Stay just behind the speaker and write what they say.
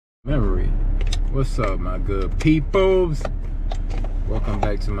Memory. What's up, my good peoples? Welcome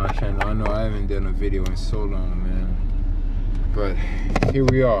back to my channel. I know I haven't done a video in so long, man, but here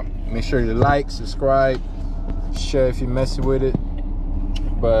we are. Make sure you like, subscribe, share if you're messing with it.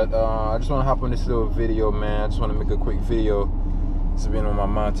 But I just want to hop on this little video, man. I just want to make a quick video. It's been on my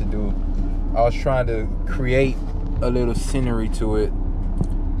mind to do. I was trying to create a little scenery to it,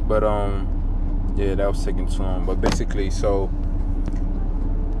 but yeah, that was taking too long. But basically, so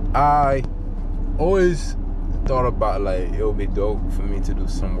I always thought about, like, it would be dope for me to do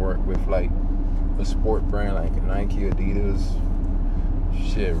some work with like a sport brand like Nike, Adidas,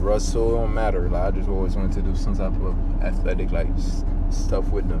 shit, Russell, don't matter. Like, I just always wanted to do some type of athletic like stuff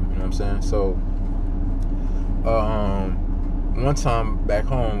with them, you know what I'm saying? So one time back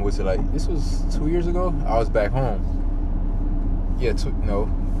home, was it like, this was 2 years ago? I was back home. Yeah, it's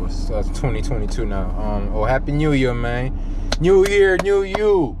 2022 now. Oh, happy New Year, man. New year, new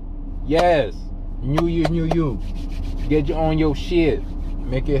you. Yes, new year, new you. Get you on your shit.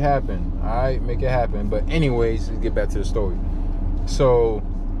 Make it happen. Alright, make it happen. But anyways, let's get back to the story. So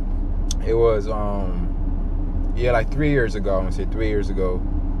it was yeah, like 3 years ago. I'm gonna say 3 years ago.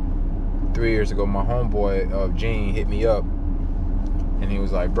 3 years ago, my homeboy Gene hit me up, and he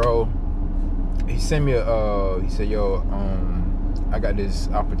was like, bro, he sent me he said, yo, I got this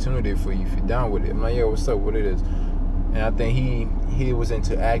opportunity for you if you're down with it. I'm like, yo, what's up? What it is? And I think he was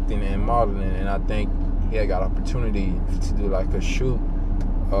into acting and modeling, and I think he had got opportunity to do like a shoot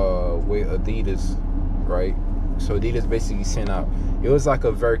with Adidas, right? So Adidas basically sent out, it was like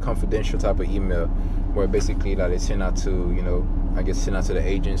a very confidential type of email where basically like they sent out to, you know, I guess sent out to the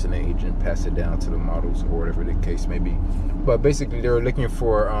agents, and the agent passed it down to the models or whatever the case may be. But basically they were looking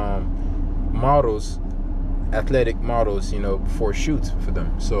for models, athletic models, you know, for shoots for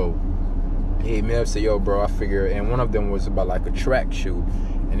them. So he hit me up, said, yo, bro, I figure, and one of them was about like a track shoe,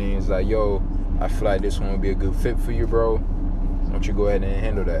 and then he was like, yo, I feel like this one would be a good fit for you, bro. Why don't you go ahead and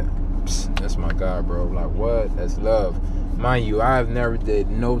handle that? Psst, that's my guy, bro. Like, what? That's love. Mind you, I've never did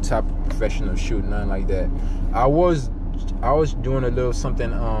no type of professional shoot, nothing like that. I was doing a little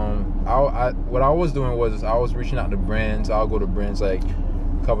something. What I was doing was I was reaching out to brands. I'll go to brands like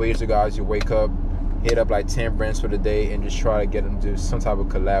a couple years ago. I used to wake up, hit up like 10 brands for the day, and just try to get them to do some type of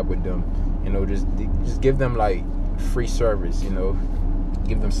collab with them. You know, just give them like free service, you know,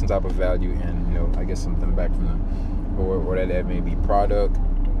 give them some type of value, and, you know, I get something back from them, or that may be product,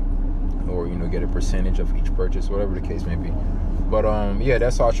 or, you know, get a percentage of each purchase, whatever the case may be. But yeah,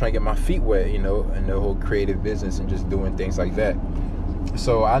 that's all I was trying to get my feet wet, you know, in the whole creative business and just doing things like that.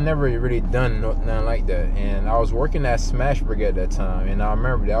 So I never really done nothing like that, and I was working at Smashburger at that time, and I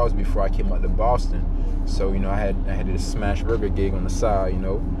remember that was before I came out to Boston. So, you know, I had this Smashburger gig on the side, you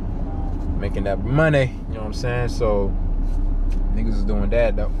know, making that money, you know what I'm saying? So niggas was doing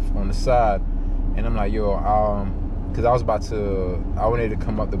that on the side, and I'm like, yo, because I wanted to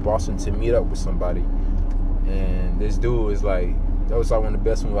come up to Boston to meet up with somebody, and this dude was like, that was like one of the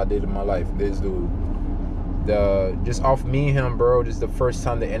best moves I did in my life. This dude, just off me and him, bro, just the first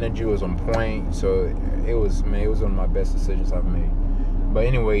time the energy was on point. So it was one of my best decisions I've made. But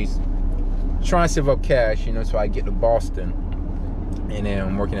anyways, trying to save up cash, you know, so I get to Boston. And then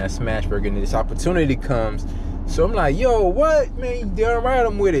I'm working at Smashburger, and this opportunity comes. So I'm like, yo, what, man? You damn right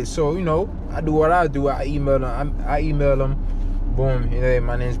I'm with it. So, you know, I do what I do. I email them. Boom. Hey,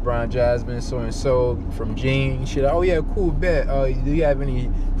 my name's Brian Jasmine, so and so from Gene. Shit. Oh yeah, cool. Bet. Do you have any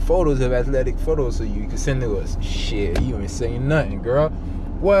photos of athletic photos so you can send to us? Shit, you ain't saying nothing, girl.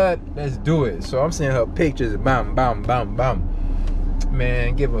 What? Let's do it. So I'm sending her pictures. Bam, bam, bam, bam.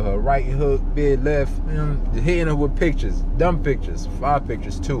 Man, giving her right hook, bid left, hitting her with pictures, dumb pictures, 5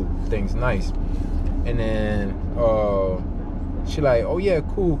 pictures, 2 things, nice. And then she like, oh yeah,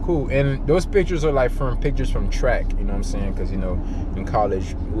 cool. And those pictures are like pictures from track, you know what I'm saying? Because, you know, in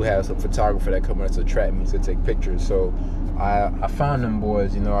college we have a photographer that comes to track meets to take pictures. So I found them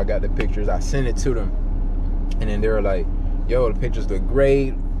boys, you know, I got the pictures, I sent it to them, and then they were like, yo, the pictures look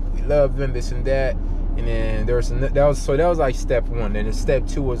great, we love them, this and that. And then that was like step 1. And then step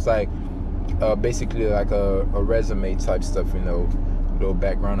 2 was like basically like a resume type stuff, you know, a little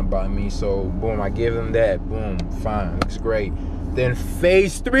background about me. So boom, I give them that. Boom, fine, looks great. Then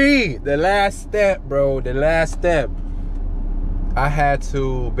phase 3, the last step, bro, the last step. I had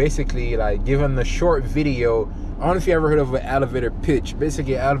to basically like give them the short video. I don't know if you ever heard of an elevator pitch.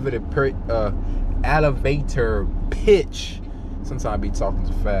 Basically, elevator pitch. Sometimes I be talking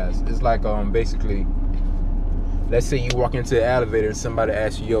too fast. It's like basically, let's say you walk into the elevator and somebody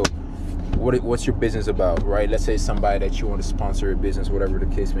asks you, yo, what's your business about, right? Let's say somebody that you want to sponsor a business, whatever the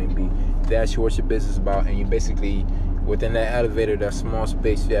case may be. They ask you what's your business about, and you basically within that elevator, that small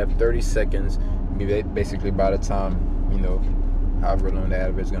space, you have 30 seconds. Basically, by the time, you know, however long the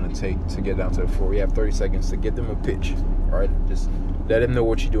elevator is going to take to get down to the floor, you have 30 seconds to get them a pitch, right? Just let them know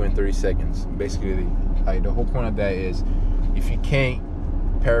what you do in 30 seconds. Basically, like, the whole point of that is, if you can't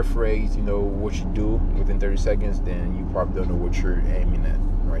paraphrase, you know, what you do within 30 seconds, then you probably don't know what you're aiming at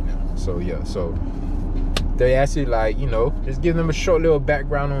right now. So yeah, so they actually, like, you know, just give them a short little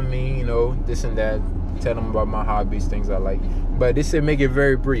background on me, you know, this and that, tell them about my hobbies, things I like, but they said make it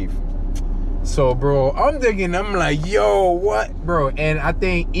very brief. So bro, I'm thinking, I'm like, yo, what, bro? And I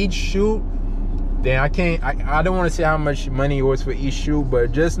think each shoot, then I don't want to say how much money it was for each shoot,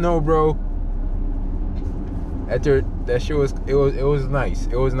 but just know, bro, after that shit was nice.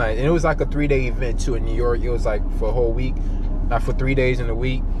 It was nice. And it was like a 3-day event too in New York. It was like for a whole week, not for 3 days in a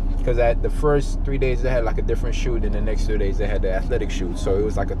week, because at the first 3 days they had like a different shoot, and the next 2 days they had the athletic shoot. So it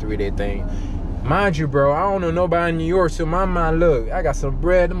was like a 3-day thing. Mind you, bro, I don't know nobody in New York, so my mind, look, I got some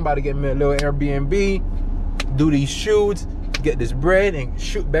bread. I'm about to get me a little Airbnb, do these shoots, get this bread, and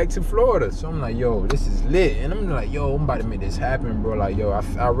shoot back to Florida. So I'm like, yo, this is lit. And I'm like, yo, I'm about to make this happen, bro. Like, yo,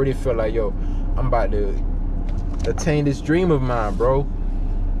 I really feel like, yo, I'm about to attain this dream of mine, bro.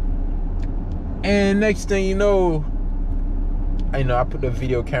 And next thing you know, I put the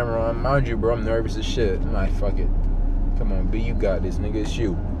video camera on. Mind you, bro, I'm nervous as shit. I'm like, fuck it. Come on, B, you got this, nigga. It's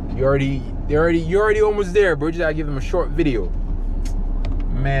you. You're already almost there, bro. You just gotta give them a short video.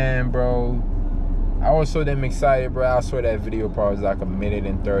 Man, bro, I was so damn excited, bro. I saw that video probably was like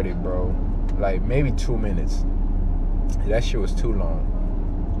 1:30, bro. Like maybe 2 minutes. That shit was too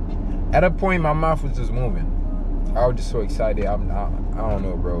long. At a point, my mouth was just moving. I was just so excited. I don't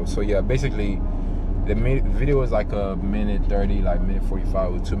know, bro. So yeah, basically, the video was like 1:30, like 1:45.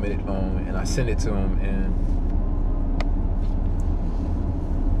 It was 2 minutes long, and I sent it to him, and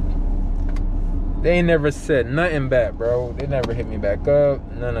they ain't never said nothing back, bro. They never hit me back up.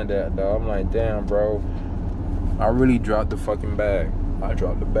 None of that, though. I'm like, damn, bro. I really dropped the fucking bag. I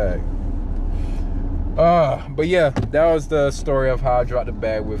dropped the bag. But yeah, that was the story of how I dropped the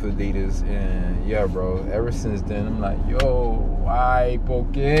bag with Adidas. And yeah, bro, ever since then, I'm like, yo, why por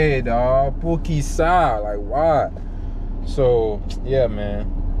qué, dog? Por quizá? Like, why? So, yeah,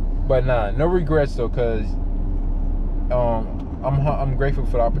 man. But nah, no regrets, though, because I'm grateful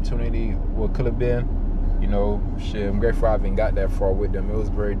for the opportunity, what could have been, you know, shit. I'm grateful I even got that far with them. It was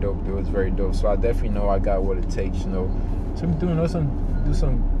very dope. It was very dope. So I definitely know I got what it takes, you know. So I'm do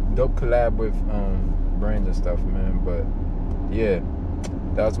some dope collab with brands and stuff, man. But yeah,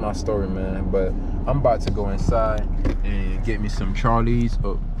 that was my story, man. But I'm about to go inside and get me some Charlie's.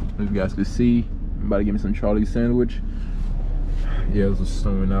 Oh, if you guys can see, I'm about to get me some Charlie's sandwich. Yeah, it was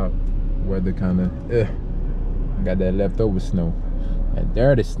snowing out. Weather kind of, got that leftover snow. And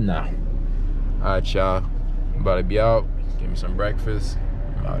there it is now. Alright, y'all. I'm about to be out. Give me some breakfast.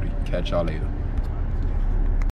 I'm out. Catch y'all later.